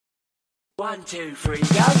1, 2, 3, go!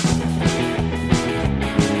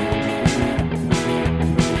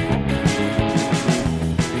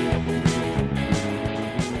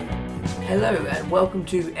 Hello and welcome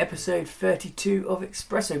to episode 32 of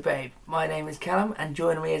Espresso Babe. My name is Callum and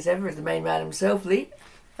joining me as ever is the main man himself, Lee.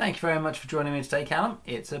 Thank you very much for joining me today, Callum.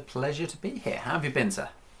 It's a pleasure to be here. How have you been, sir?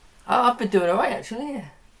 Oh, I've been doing alright actually, yeah.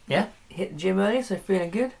 Yeah? Hit the gym earlier, so feeling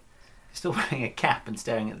good. Still wearing a cap and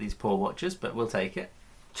staring at these poor watches, but we'll take it.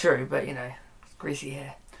 True, but you know, it's greasy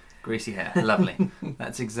hair. Greasy hair, lovely.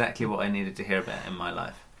 That's exactly what I needed to hear about in my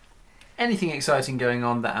life. Anything exciting going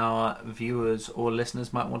on that our viewers or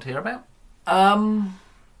listeners might want to hear about?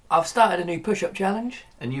 I've started a new push-up challenge.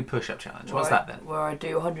 A new push-up challenge. What's that then? Where I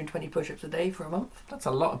do 120 push-ups a day for a month. That's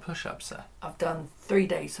a lot of push-ups, sir. I've done 3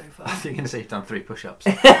 days so far. I think you're going to say you've done 3 push-ups.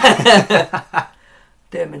 Do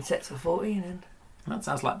them in sets of 40 and then... That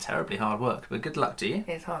sounds like terribly hard work, but good luck to you.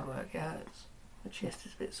 It's hard work, yeah. My chest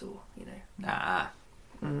is a bit sore, you know. Nah.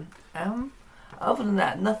 Other than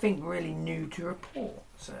that, nothing really new to report,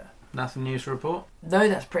 sir. Nothing new to report? No,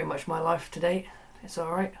 that's pretty much my life to date. It's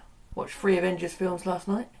alright. Watched 3 Avengers films last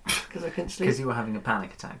night because I couldn't sleep. Because you were having a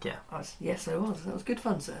panic attack, yeah. Yes, I was. That was good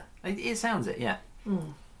fun, sir. It sounds it, yeah.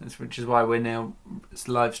 Which is why we're now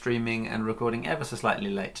live streaming and recording ever so slightly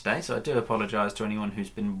late today, so I do apologise to anyone who's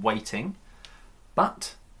been waiting.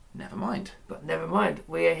 But never mind.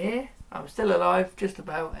 We are here. I'm still alive, just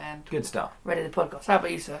about, and good stuff. Ready to podcast. How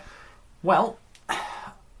about you, sir? Well,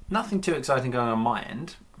 nothing too exciting going on my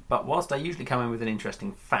end, but whilst I usually come in with an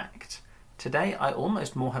interesting fact, today I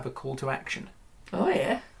almost more have a call to action. Oh,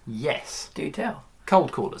 yeah? Yes. Do tell.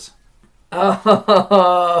 Cold callers.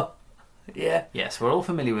 Oh, yeah. Yes, we're all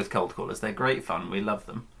familiar with cold callers. They're great fun. We love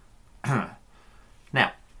them.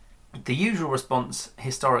 Now, the usual response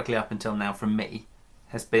historically up until now from me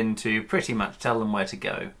has been to pretty much tell them where to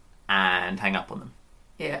go and hang up on them.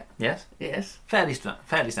 Yeah. Yes? Yes. Fairly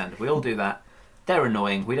standard. We all do that. They're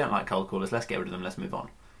annoying. We don't like cold callers. Let's get rid of them. Let's move on.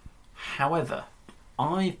 However,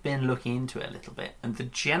 I've been looking into it a little bit, and the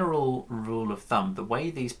general rule of thumb, the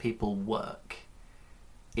way these people work,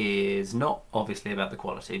 is not obviously about the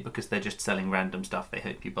quality, because they're just selling random stuff they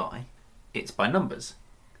hope you buy. It's by numbers.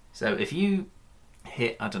 So if you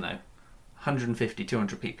hit, 150,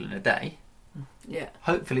 200 people in a day, yeah,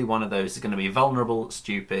 hopefully one of those is going to be vulnerable,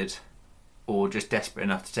 stupid, or just desperate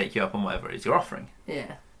enough to take you up on whatever it is you're offering.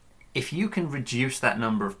 Yeah. If you can reduce that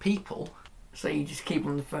number of people... So you just keep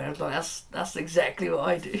them on the phone. I was like, that's exactly what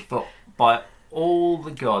I do. But by all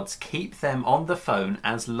the gods, keep them on the phone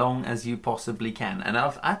as long as you possibly can. And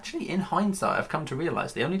I've actually, in hindsight, I've come to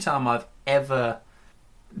realise the only time I've ever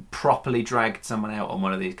properly dragged someone out on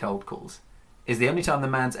one of these cold calls is the only time the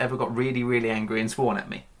man's ever got really, really angry and sworn at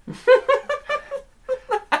me.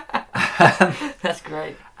 That's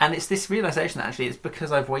great. And it's this realisation that actually it's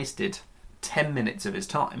because I've wasted 10 minutes of his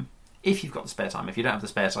time. If you've got the spare time. If you don't have the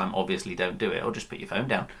spare time, obviously don't do it, or just put your phone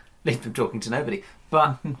down. Leave them talking to nobody.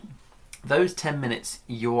 But those 10 minutes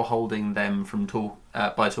you're holding them from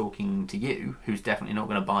by talking to you, who's definitely not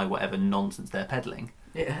going to buy whatever nonsense they're peddling,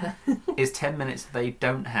 yeah, is 10 minutes they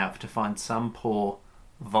don't have to find some poor,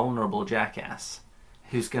 vulnerable jackass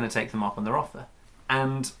who's going to take them up on their offer.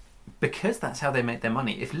 And because that's how they make their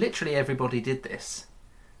money, if literally everybody did this,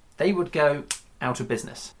 they would go out of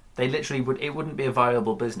business. They literally would. It wouldn't be a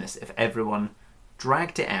viable business if everyone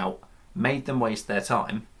dragged it out, made them waste their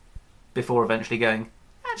time, before eventually going,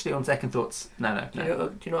 actually, on second thoughts, no. Do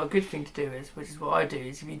you know what a good thing to do is, which is what I do,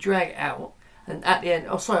 is if you drag it out, and at the end,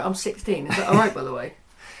 oh sorry, I'm 16, is that alright by the way?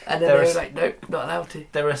 And then they're like, nope, not allowed to.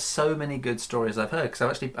 There are so many good stories I've heard,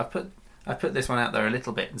 because I've put this one out there a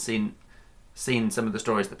little bit and seen some of the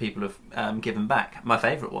stories that people have given back. My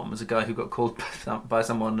favourite one was a guy who got called by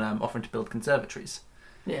someone offering to build conservatories.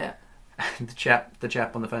 Yeah. And the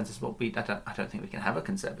chap on the phone says, well, I don't think we can have a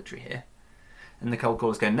conservatory here. And the cold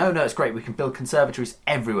callers go, no, it's great. We can build conservatories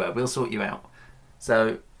everywhere. We'll sort you out.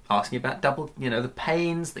 So asking about the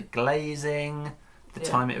pains, the glazing, the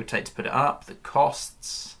time it would take to put it up, the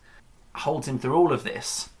costs, holds him through all of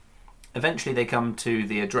this. Eventually they come to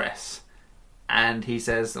the address and he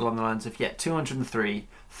says along the lines of, 203,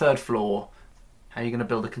 3rd floor. How are you going to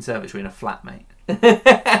build a conservatory in a flat, mate?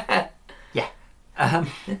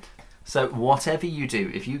 So whatever you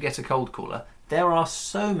do, if you get a cold caller, there are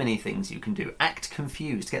so many things you can do. Act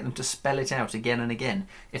confused, get them to spell it out again and again.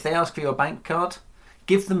 If they ask for your bank card,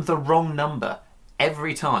 give them the wrong number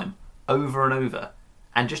every time, over and over,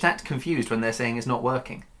 and just act confused when they're saying it's not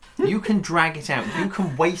working. You can drag it out, you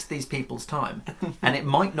can waste these people's time, and it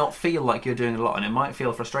might not feel like you're doing a lot, and it might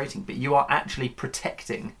feel frustrating, but you are actually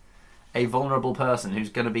protecting a vulnerable person who's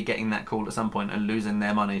going to be getting that call at some point and losing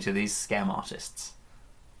their money to these scam artists.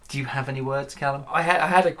 Do you have any words, Callum? I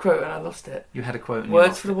had a quote and I lost it. You had a quote. And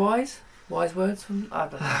Words for the wise? Wise words from... I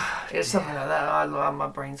don't know. It's something like that. My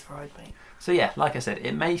brain's fried, mate. So yeah, like I said,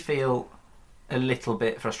 it may feel a little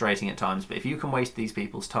bit frustrating at times, but if you can waste these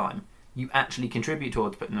people's time, you actually contribute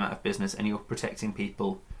towards putting them out of business, and you're protecting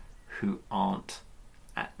people who aren't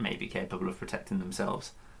maybe capable of protecting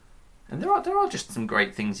themselves. And there are just some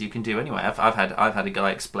great things you can do anyway. I've had a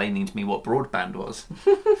guy explaining to me what broadband was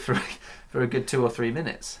for a good 2 or 3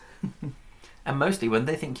 minutes. And mostly when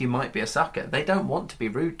they think you might be a sucker, they don't want to be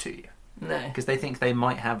rude to you. No. Because they think they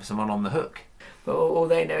might have someone on the hook. But all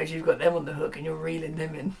they know is you've got them on the hook and you're reeling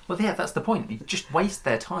them in. Well, yeah, that's the point. You just waste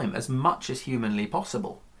their time as much as humanly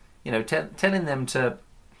possible. You know, telling them to,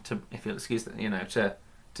 if you'll excuse that, you know,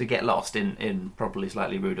 to get lost in probably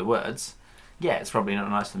slightly ruder words. Yeah, it's probably not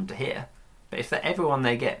nice for them to hear. But if everyone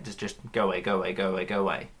they get is just go away, go away, go away, go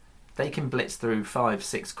away, they can blitz through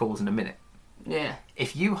 5-6 calls in a minute. Yeah.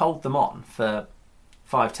 If you hold them on for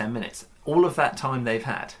 5-10 minutes, all of that time they've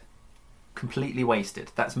had, completely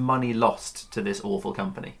wasted. That's money lost to this awful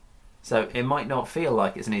company. So it might not feel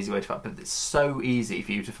like it's an easy way to fight, but it's so easy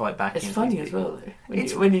for you to fight back. It's funny as well, though.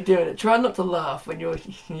 When you're doing it, try not to laugh when you're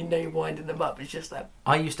winding them up. It's just that.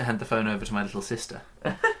 I used to hand the phone over to my little sister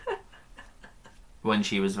when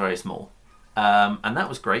she was very small, and that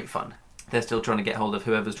was great fun. They're still trying to get hold of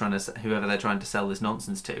whoever they're trying to sell this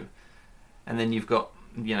nonsense to, and then you've got,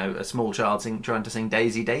 you know, a small child trying to sing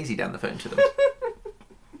Daisy Daisy down the phone to them.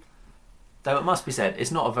 Though it must be said,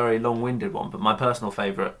 it's not a very long-winded one, but my personal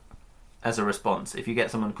favourite as a response, if you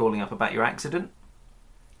get someone calling up about your accident,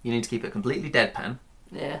 you need to keep it completely deadpan.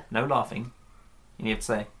 Yeah. No laughing. You need to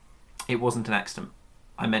say, it wasn't an accident.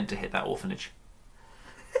 I meant to hit that orphanage.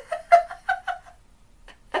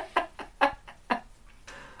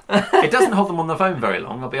 It doesn't hold them on the phone very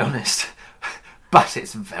long, I'll be honest. But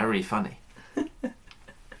it's very funny.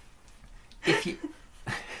 If you...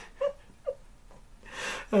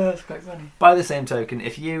 Oh, that's quite funny. By the same token,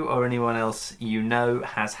 if you or anyone else you know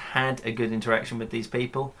has had a good interaction with these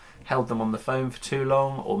people, held them on the phone for too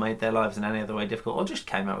long, or made their lives in any other way difficult, or just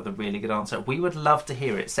came out with a really good answer, we would love to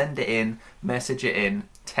hear it. Send it in, message it in,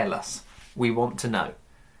 tell us. We want to know.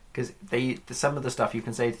 Because some of the stuff you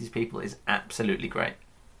can say to these people is absolutely great.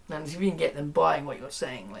 And if you can get them buying what you're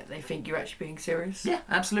saying, like they think you're actually being serious. Yeah,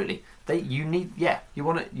 absolutely. You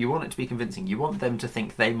want it to be convincing. You want them to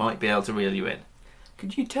think they might be able to reel you in.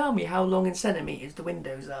 Could you tell me how long in centimetres the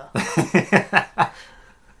windows are?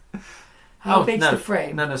 How big's the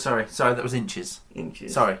frame? No, sorry, that was inches.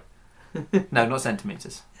 Inches. Sorry. No, not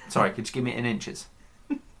centimetres. Sorry, could you give me it in inches?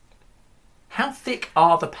 How thick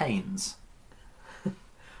are the panes?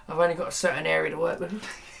 I've only got a certain area to work with.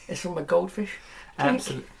 It's from a goldfish.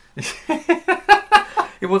 Absolutely.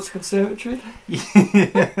 It wants a conservatory.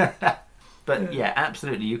 But yeah,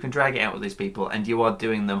 absolutely. You can drag it out with these people, and you are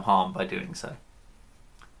doing them harm by doing so.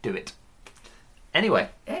 Do it. Anyway.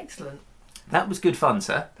 Excellent. That was good fun,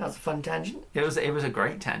 sir. That was a fun tangent. It was a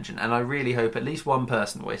great tangent, and I really hope at least one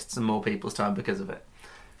person wastes some more people's time because of it.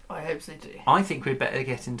 I hope so too. I think we'd better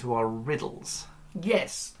get into our riddles.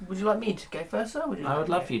 Yes. Would you like me to go first, or would you? I would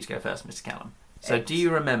love for you to go first, Mr. Callum. So, do you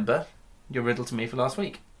remember your riddle to me for last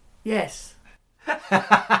week? Yes.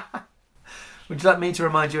 Would you like me to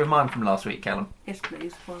remind you of mine from last week, Callum? Yes,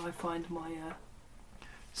 please, while I find my...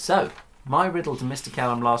 So, my riddle to Mr.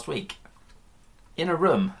 Callum last week. In a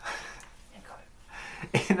room,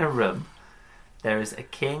 there is a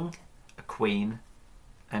king, a queen,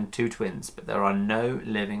 and 2 twins, but there are no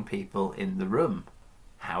living people in the room.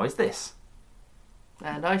 How is this?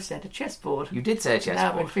 And I said a chessboard. You did say a chessboard.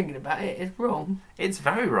 Now I've been thinking about it, it's wrong. It's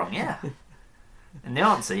very wrong, yeah. And the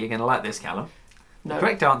answer, you're going to like this, Callum. No. The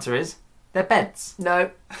correct answer is, they're beds.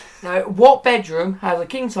 No. What bedroom has a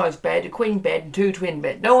king-size bed, a queen bed, and 2 twin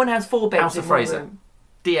beds? No one has 4 beds House in of one Fraser. room.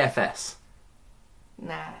 DFS.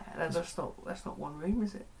 Nah, that's not one room,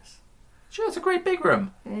 is it? Sure, it's a great big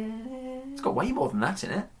room. It's got way more than that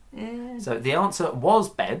in it. So the answer was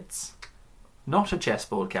beds, not a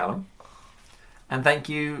chessboard, Callum. And thank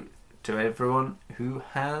you to everyone who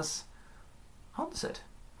has answered.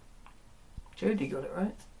 Jodie got it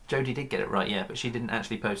right. Jodie did get it right, yeah, but she didn't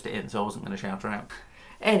actually post it in, so I wasn't going to shout her out.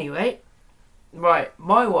 Anyway, right,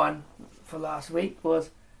 my one for last week was,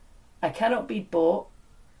 I cannot be bought,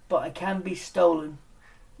 but I can be stolen.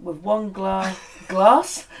 With one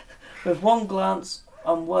glass, with one glance,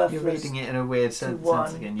 I'm worthless. You're reading it in a weird sense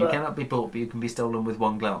again. You cannot be bought, but you can be stolen with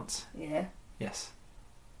one glance. Yeah. Yes.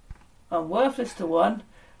 I'm worthless to 1,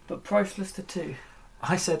 but priceless to 2.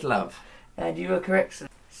 I said love. And you were correct, sir.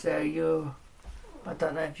 So you're... I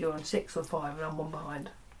don't know if you're on 6 or 5 and I'm 1 behind.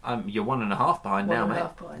 You're 1.5 behind now, mate.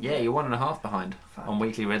 1.5 behind. Yeah, you're 1.5 behind Fuck. on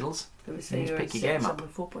weekly riddles. Did we You say need to you're pick at your game 6, up.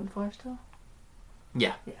 4.5 star?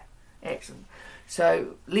 Yeah. Excellent.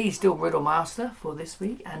 So Lee's still riddle master for this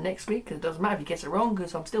week and next week, because it doesn't matter if he gets it wrong,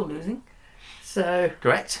 because I'm still losing. So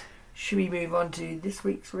Correct. should we move on to this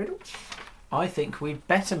week's riddle? I think we'd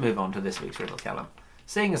better move on to this week's riddle, Callum.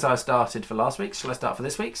 Seeing as I started for last week's, shall I start for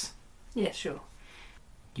this week's? Yeah, sure.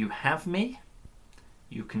 You have me,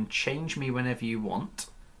 you can change me whenever you want,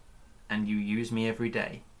 and you use me every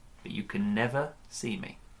day, but you can never see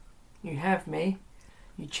me. You have me.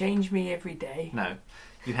 You change me every day. No.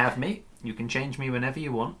 You have me, you can change me whenever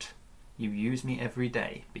you want, you use me every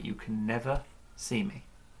day, but you can never see me.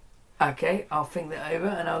 Okay, I'll think that over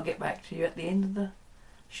and I'll get back to you at the end of the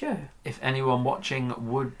show. If anyone watching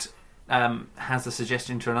has a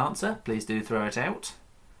suggestion to an answer, please do throw it out.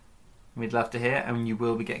 We'd love to hear, and you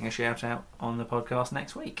will be getting a shout out on the podcast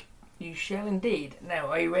next week. You shall indeed. Now,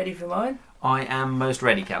 are you ready for mine? I am most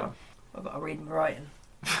ready, Callum. I've got to read my writing.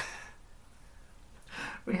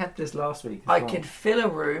 We had this last week. I can fill a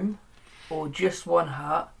room or just one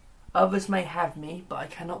heart. Others may have me, but I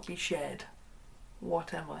cannot be shared.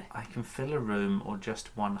 What am I? I can fill a room or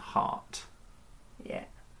just one heart. Yeah.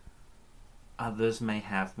 Others may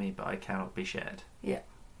have me, but I cannot be shared. Yeah.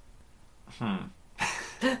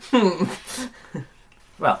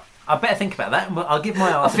 Well, I better think about that. I'll give my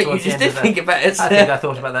answer. I think you towards the just end did of think about it. I think I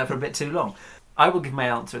thought about that for a bit too long. I will give my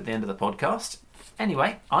answer at the end of the podcast.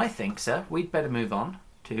 Anyway, I think, sir, we'd better move on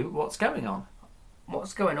to what's going on.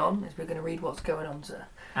 What's going on is we're going to read what's going on, sir.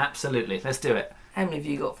 Absolutely. Let's do it. How many have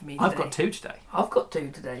you got for me today? I've got 2 today. I've got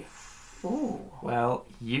 2 today. Ooh. Well,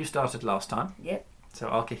 you started last time. Yep. So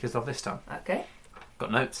I'll kick us off this time. Okay.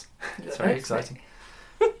 Got notes. You It's got very notes, exciting.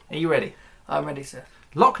 Are you ready? I'm ready, sir.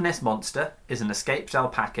 Loch Ness Monster is an escaped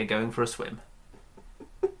alpaca going for a swim.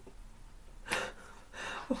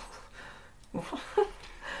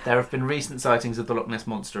 There have been recent sightings of the Loch Ness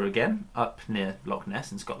Monster again, up near Loch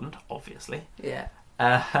Ness in Scotland, obviously. Yeah.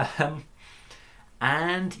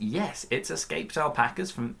 And yes, it's escaped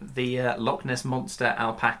alpacas from the Loch Ness Monster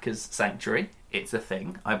Alpacas Sanctuary. It's a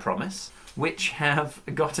thing, I promise. Which have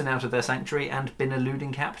gotten out of their sanctuary and been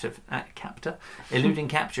eluding capture for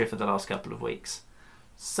the last couple of weeks.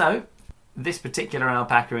 So, this particular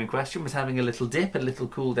alpaca in question was having a little dip, a little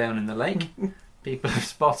cool down in the lake. People have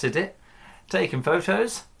spotted it, taken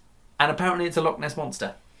photos, and apparently it's a Loch Ness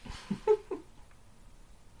Monster.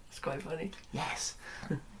 It's quite funny. Yes.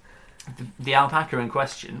 The alpaca in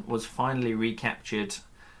question was finally recaptured.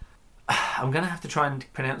 I'm going to have to try and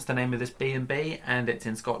pronounce the name of this B&B, and it's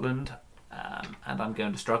in Scotland, and I'm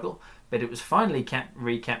going to struggle. But it was finally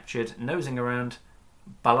recaptured, nosing around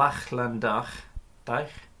Balachlandach,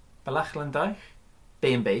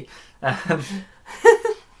 B&B.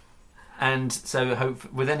 And so,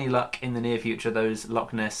 with any luck in the near future, those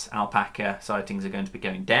Loch Ness alpaca sightings are going to be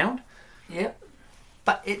going down. Yep.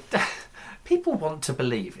 But people want to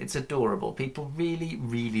believe. It's adorable. People really,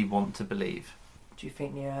 really want to believe. Do you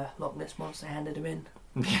think the Loch Ness Monster handed him in?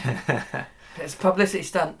 Well, It's a publicity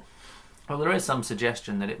stunt. there is some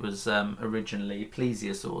suggestion that it was originally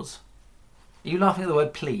plesiosaurs. Are you laughing at the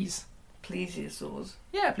word please? Plesiosaurs.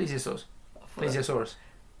 Yeah, plesiosaurs. Plesiosaurus.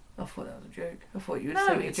 I thought that was a joke. I thought you would No,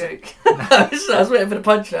 say a it's joke. I was waiting for the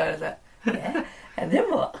punchline. I was like, yeah. And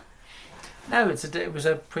then what? No, it was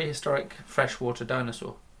a prehistoric freshwater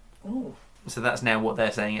dinosaur. Oh. So that's now what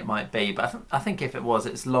they're saying it might be. But I think if it was,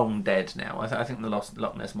 it's long dead now. I think the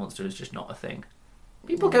Loch Ness Monster is just not a thing.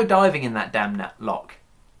 People go diving in that damn loch.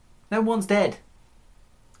 No one's dead.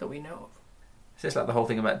 That we know of. It's just like the whole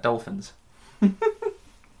thing about dolphins.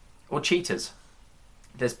 Or cheetahs.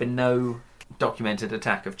 There's been no documented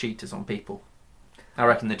attack of cheetahs on people. I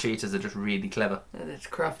reckon the cheetahs are just really clever. It's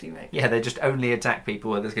crafty, mate. Yeah, they just only attack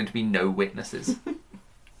people where there's going to be no witnesses.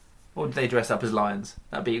 Or do they dress up as lions?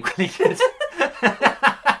 That'd be equally good.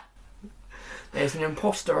 There's an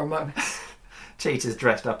imposter among us. Cheetahs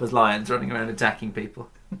dressed up as lions running around attacking people.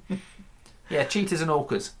 Yeah, cheetahs and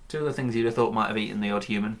orcas. 2 of the things you'd have thought might have eaten the odd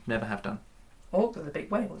human. Never have done. Orcas are the big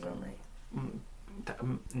whales, aren't they?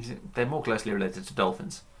 They're more closely related to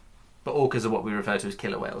dolphins. But orcas are what we refer to as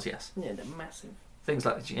killer whales, yes. Yeah, they're massive. Things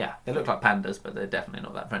like, yeah, they look like pandas, but they're definitely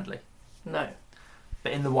not that friendly. No.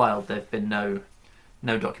 But in the wild, there've been no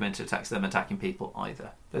documented attacks of them attacking people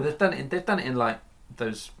either. But they've done it in like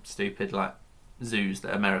those stupid like zoos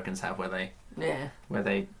that Americans have where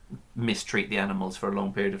they mistreat the animals for a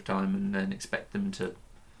long period of time and then expect them to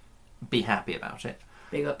be happy about it.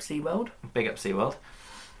 Big up SeaWorld. Big up SeaWorld.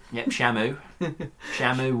 Yep, Shamu.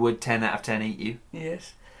 Shamu would 10 out of 10 eat you.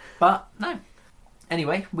 Yes. But no.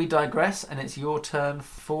 Anyway, we digress, and it's your turn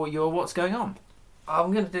for your what's going on.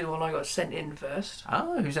 I'm going to do the one I got sent in first.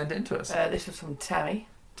 Oh, who sent it in to us? This was from Tammy.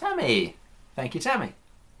 Tammy. Thank you, Tammy.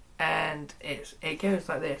 And it goes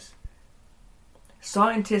like this.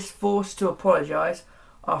 Scientists forced to apologise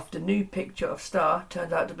after new picture of star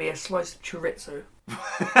turned out to be a slice of chorizo.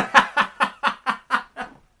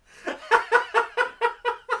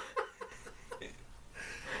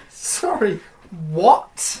 Sorry,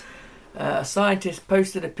 what? A scientist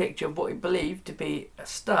posted a picture of what he believed to be a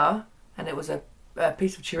star, and it was a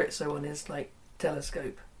piece of chorizo on his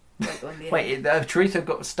telescope. On the Wait, end. the chorizo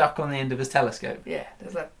got stuck on the end of his telescope? Yeah,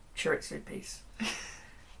 there's a chorizo piece.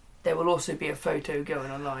 There will also be a photo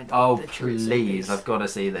going online. Oh, the chorizo please, piece. I've got to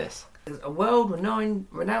see this. A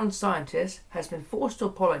world-renowned scientist has been forced to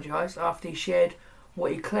apologise after he shared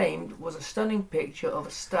what he claimed was a stunning picture of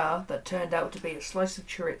a star that turned out to be a slice of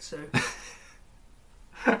chorizo.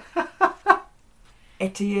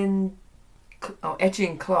 Etienne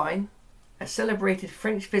Klein, a celebrated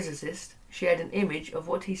French physicist, shared an image of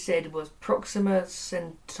what he said was Proxima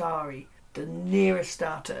Centauri, the nearest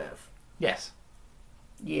star to Earth. Yes.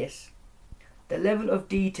 Yes. The level of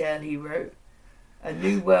detail, he wrote, a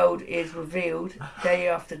new world is revealed day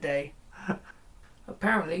after day.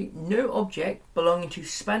 Apparently, no object belonging to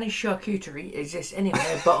Spanish charcuterie exists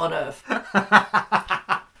anywhere but on Earth.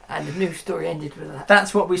 And the news story ended with that.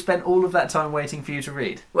 That's what we spent all of that time waiting for you to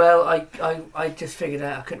read. Well, I just figured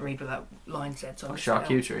out I couldn't read what that line said. So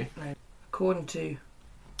Charcuterie. No. According to...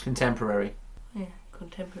 Contemporary. Yeah,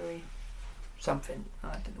 contemporary something.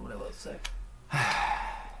 I don't know what it was, so...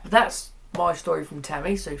 That's my story from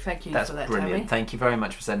Tammy, so thank you for that, That's brilliant. Tammy. Thank you very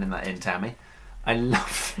much for sending that in, Tammy. I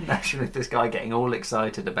love the notion of this guy getting all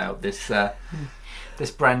excited about this this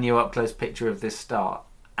brand new up close picture of this star,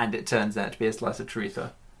 and it turns out to be a slice of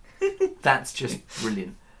chorizo. That's just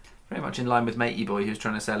brilliant. Very much in line with Matey Boy, who's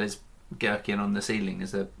trying to sell his gherkin on the ceiling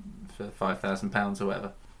for £5,000 or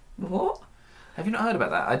whatever. What? Have you not heard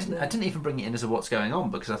about that? I No. didn't even bring it in as a what's going on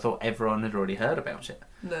because I thought everyone had already heard about it.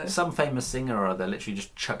 No. Some famous singer or other literally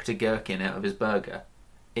just chucked a gherkin out of his burger.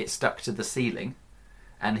 It stuck to the ceiling,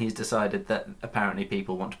 and he's decided that apparently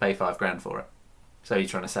people want to pay £5,000 for it. So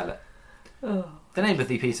he's trying to sell it. Oh. The name of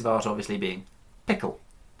the piece of art obviously being Pickle.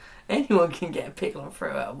 Anyone can get a pickle and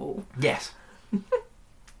throw it out a wall. Yes.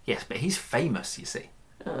 Yes, but he's famous, you see.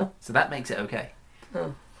 Oh. So that makes it okay.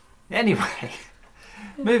 Oh. Anyway,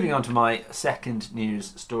 moving on to my second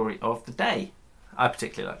news story of the day. I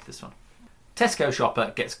particularly like this one. Tesco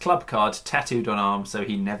shopper gets club card tattooed on arm so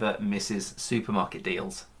he never misses supermarket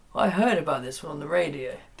deals. I heard about this one on the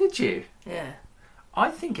radio. Did you? Yeah. I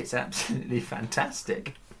think it's absolutely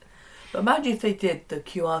fantastic. But imagine if they did the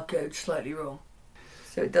QR code slightly wrong.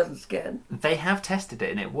 So it doesn't scan. They have tested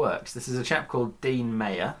it and it works. This is a chap called Dean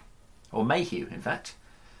Mayer, or Mayhew in fact,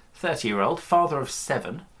 30-year-old, father of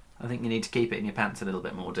 7. I think you need to keep it in your pants a little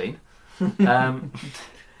bit more, Dean. Yeah,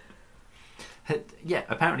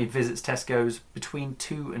 apparently visits Tesco's between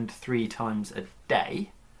 2 and 3 times a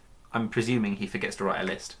day. I'm presuming he forgets to write a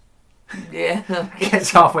list. Yeah.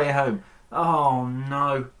 Gets halfway home. Oh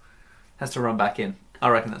no. Has to run back in. I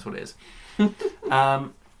reckon that's what it is.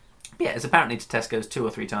 Yeah, it's apparently to Tesco's 2 or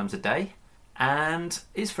 3 times a day, and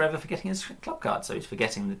is forever forgetting his club card. So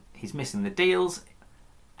he's missing the deals,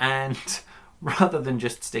 and rather than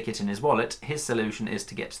just stick it in his wallet, his solution is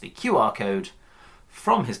to get the QR code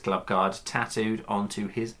from his club card tattooed onto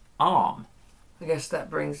his arm. I guess that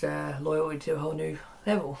brings loyalty to a whole new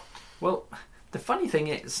level. Well, the funny thing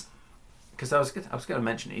is, because I was going to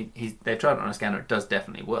mention, they've tried it on a scanner, it does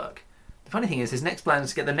definitely work. The funny thing is, his next plan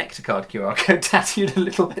is to get the Nectarcard QR code tattooed a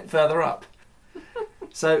little bit further up.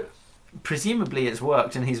 So, presumably it's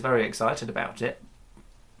worked and he's very excited about it.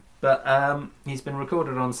 But he's been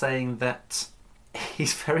recorded on saying that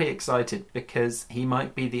he's very excited because he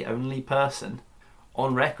might be the only person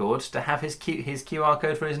on record to have his QR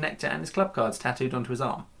code for his Nectar and his club cards tattooed onto his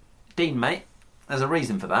arm. Dean, mate, there's a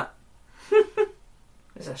reason for that.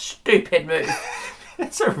 It's a stupid move.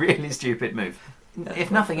 It's a really stupid move.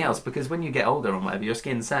 If nothing else, because when you get older or whatever, your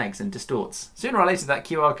skin sags and distorts. Sooner or later, that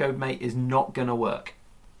QR code, mate, is not going to work.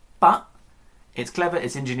 But it's clever,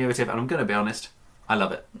 it's ingenuitive, and I'm going to be honest, I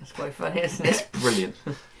love it. It's quite funny, isn't It's it? brilliant.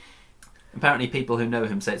 Apparently, people who know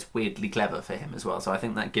him say it's weirdly clever for him as well, so I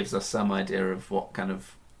think that gives us some idea of what kind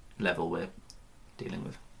of level we're dealing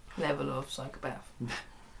with. Level of psychopath.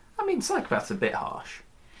 I mean, psychopath's a bit harsh.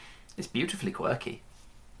 It's beautifully quirky.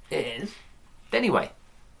 It is. Anyway,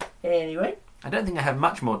 Anyway. I don't think I have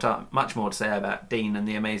much more to say about Dean and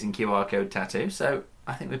the amazing QR code tattoo, so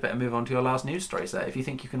I think we'd better move on to your last news story, sir, if you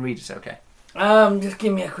think you can read it okay. Just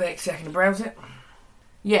give me a quick second to browse it.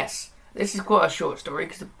 Yes, this is quite a short story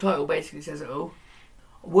because the title basically says it all.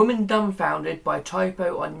 Woman dumbfounded by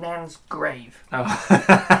typo on Nan's grave.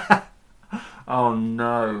 Oh. Oh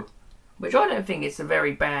no. Which I don't think it's a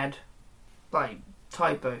very bad,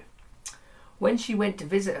 typo. When she went to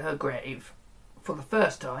visit her grave for the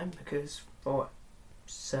first time, because for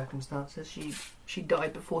circumstances she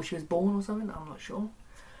died before she was born or something, I'm not sure.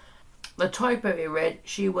 The typo it read,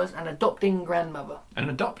 she was an adopting grandmother. An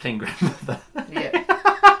adopting grandmother?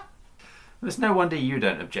 Yeah. It's no wonder you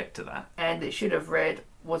don't object to that. And it should have read,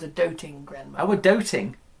 was a doting grandmother. Oh, a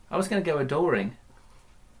doting. I was going to go adoring.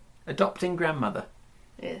 Adopting grandmother.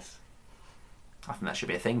 Yes. I think that should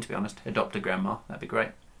be a thing, to be honest. Adopt a grandma. That'd be great.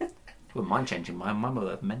 Wouldn't mind changing mine. My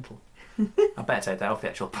mother's mental. I better take that off the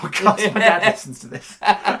actual podcast. My dad listens to this.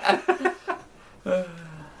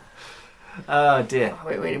 Oh dear.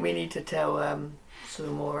 We need to tell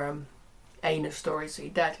some more anus stories so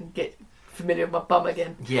your dad can get familiar with my bum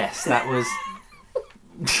again. Yes, that was...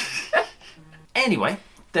 Anyway,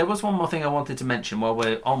 there was one more thing I wanted to mention while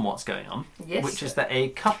we're on what's going on. Yes. Which is that a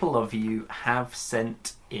couple of you have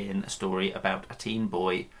sent in a story about a teen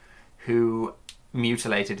boy who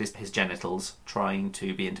mutilated his genitals trying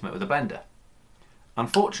to be intimate with a blender.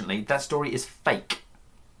 Unfortunately, that story is fake.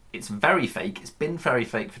 It's very fake. It's been very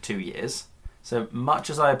fake for 2 years. So much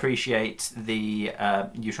as I appreciate the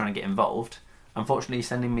you trying to get involved, unfortunately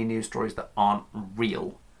sending me news stories that aren't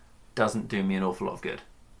real doesn't do me an awful lot of good.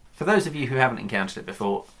 For those of you who haven't encountered it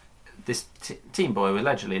before, this teen boy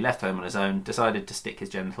allegedly left home on his own, decided to stick his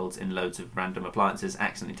genitals in loads of random appliances,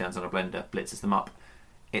 accidentally turns on a blender, blitzes them up.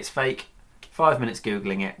 It's fake. 5 minutes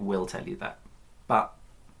Googling it will tell you that. But,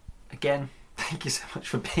 again, thank you so much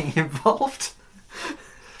for being involved.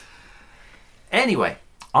 Anyway,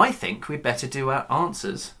 I think we'd better do our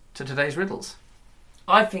answers to today's riddles.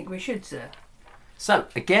 I think we should, sir. So,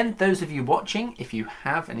 again, those of you watching, if you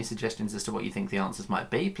have any suggestions as to what you think the answers might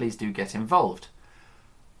be, please do get involved.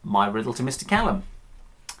 My riddle to Mr. Callum.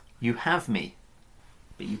 You have me,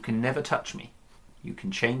 but you can never touch me. You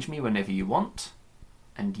can change me whenever you want,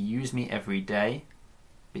 and use me every day,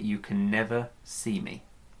 but you can never see me.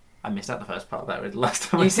 I missed out the first part of that riddle last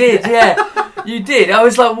time. You did, yeah. You did. I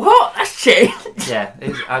was like, what? That's changed. Yeah,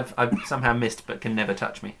 I've somehow missed, but can never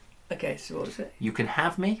touch me. Okay, so what was it? You can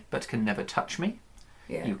have me, but can never touch me.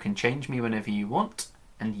 Yeah. You can change me whenever you want,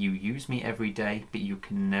 and you use me every day, but you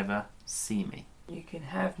can never see me. You can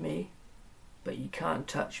have me, but you can't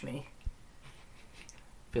touch me.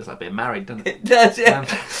 Feels like being married, doesn't it? It does, yeah.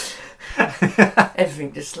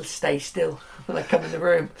 Everything just stays still when I come in the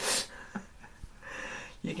room.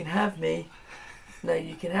 You can have me. No,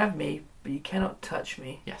 you can have me, but you cannot touch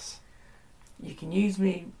me. Yes. You can use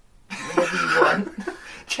me whenever you want.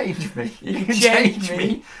 Change me. You can change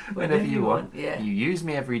me whenever you want. Yeah. You use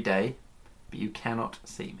me every day, but you cannot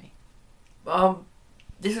see me.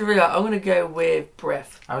 This is really. I'm going to go with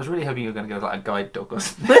breath. I was really hoping you were going to go like a guide dog or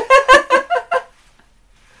something.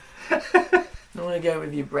 I'm going to go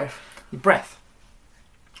with your breath. Your breath.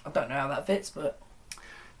 I don't know how that fits, but...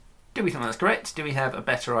 Do we think that's correct? Do we have a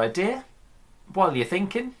better idea? While you're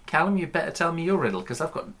thinking, Callum, you better tell me your riddle, because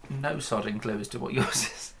I've got no sodding clue as to what yours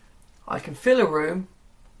is. I can fill a room,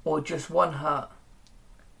 or just one heart.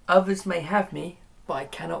 Others may have me, but I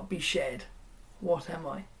cannot be shared. What am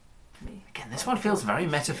I? Me. Again, this one feels very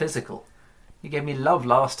metaphysical. You gave me love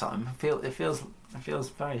last time. It feels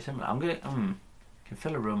very similar. I'm going to... Can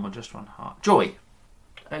fill a room or just one heart. Joy.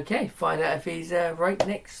 Okay, find out if he's right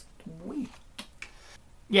next week.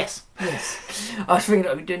 Yes. Yes. I was thinking,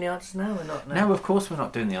 are we doing the answers now or not? No, of course we're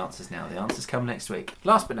not doing the answers now. The answers come next week.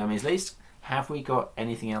 Last but no means least, have we got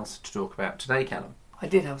anything else to talk about today, Callum? I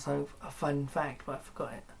did have a fun fact, but I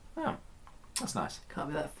forgot it. Oh, that's nice. Can't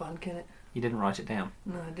be that fun, can it? You didn't write it down.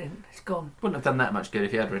 No, I didn't. It's gone. Wouldn't have done that much good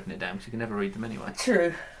if you had written it down, because you can never read them anyway.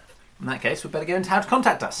 True. In that case, we'd better go into how to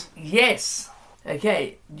contact us. Yes.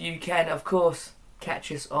 Okay, you can, of course,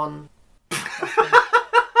 catch us on...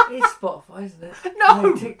 It's Spotify, isn't it?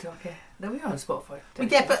 No! TikTok, yeah. No, we are on Spotify.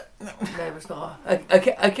 Yeah, but... No, it's not.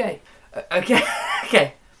 Okay.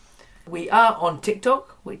 We are on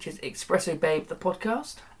TikTok, which is Espresso Babe, the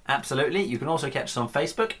podcast. Absolutely. You can also catch us on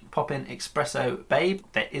Facebook. Pop in Espresso Babe.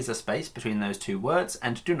 There is a space between those two words.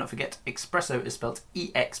 And do not forget, Espresso is spelled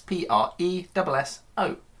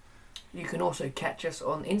EXPRESSO. You can also catch us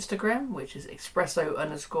on Instagram, which is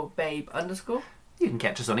espresso_babe_. You can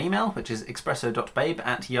catch us on email, which is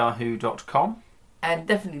espresso.babe@yahoo.com. And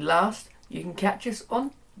definitely last, you can catch us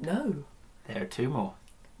on... No. There are two more.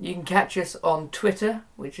 You can catch us on Twitter,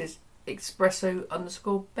 which is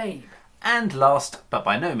espresso_babe. And last, but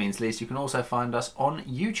by no means least, you can also find us on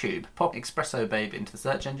YouTube. Pop Espresso Babe into the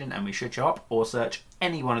search engine and we should show up, or search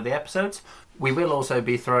any one of the episodes. We will also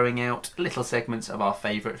be throwing out little segments of our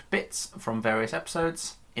favourite bits from various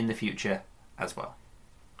episodes in the future as well.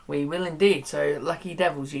 We will indeed, so lucky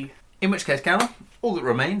devils you. In which case, Callum, all that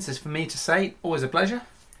remains is for me to say, always a pleasure.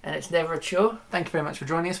 And it's never a chore. Thank you very much for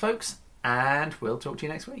joining us, folks, and we'll talk to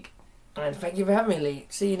you next week. And thank you for having me, Lee.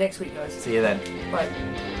 See you next week, guys. See you then.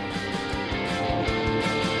 Bye.